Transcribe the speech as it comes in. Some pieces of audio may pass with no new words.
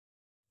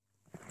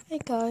Hey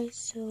guys,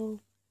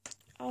 so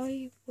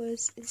I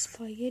was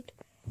inspired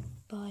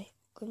by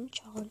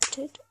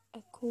Enchanted, a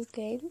cool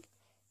game,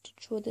 to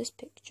draw this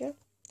picture.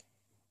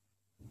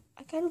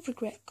 I kind of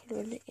regret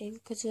colouring it in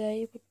because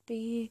it would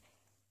be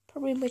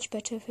probably much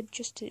better if I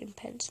just did it in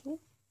pencil.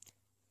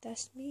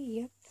 That's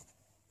me, yep.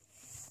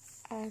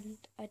 And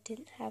I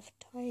didn't have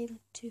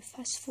time to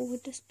fast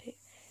forward this bit,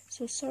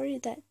 so sorry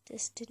that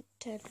this didn't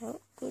turn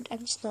out good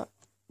and it's not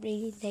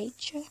really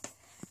nature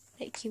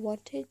like you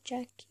wanted,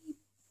 Jackie,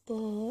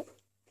 but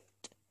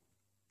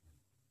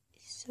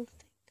it's something.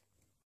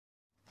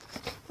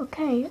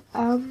 Okay,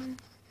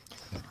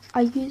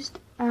 I used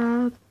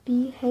a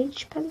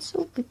BH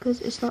pencil because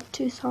it's not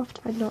too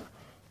soft and not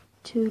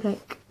too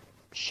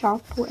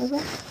sharp or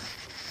whatever.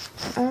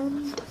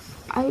 And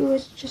I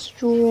was just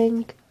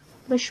drawing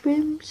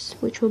mushrooms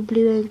which were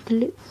blue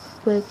and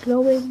were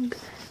glowing,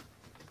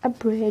 a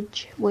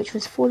bridge which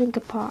was falling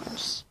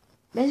apart.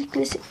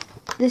 Basically,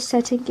 this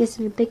setting is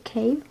in a big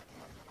cave,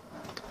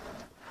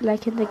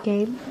 like in the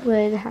game,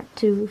 where they had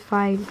to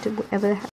find whatever they had